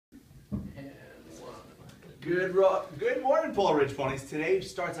Good morning, Polo Ridge Ponies. Today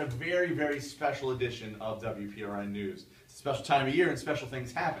starts a very, very special edition of WPRN News. It's a special time of year and special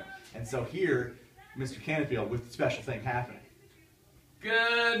things happen. And so here, Mr. Canfield with the special thing happening.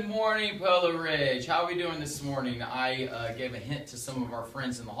 Good morning, Polo Ridge. How are we doing this morning? I gave a hint to some of our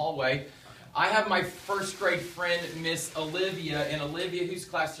friends in the hallway. I have my first grade friend, Miss Olivia. And Olivia, whose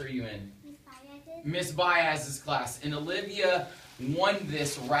class are you in? Miss Baez's class. And Olivia won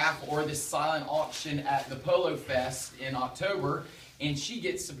this raffle or this silent auction at the Polo Fest in October, and she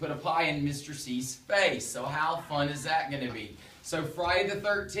gets to put a pie in Mr. C's face. So how fun is that going to be? So Friday the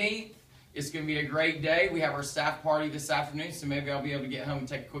 13th, it's going to be a great day. We have our staff party this afternoon, so maybe I'll be able to get home and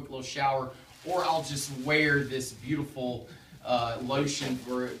take a quick little shower, or I'll just wear this beautiful lotion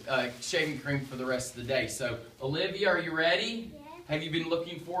for shaving cream for the rest of the day. So Olivia, are you ready? Yeah. Have you been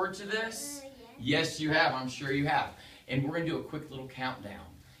looking forward to this? Yes, you have. I'm sure you have. And we're going to do a quick little countdown.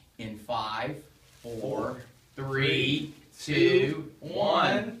 In 5, 4, 3, 2,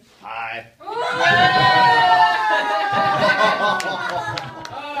 1. Hi. All right.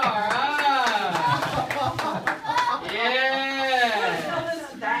 Yeah.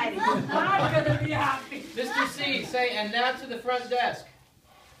 I'm going to be happy. Mr. C, say, and now to the front desk.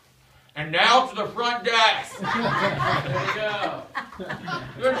 And now to the front desk. There you go.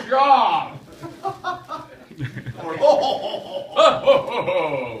 Good job.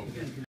 Oh,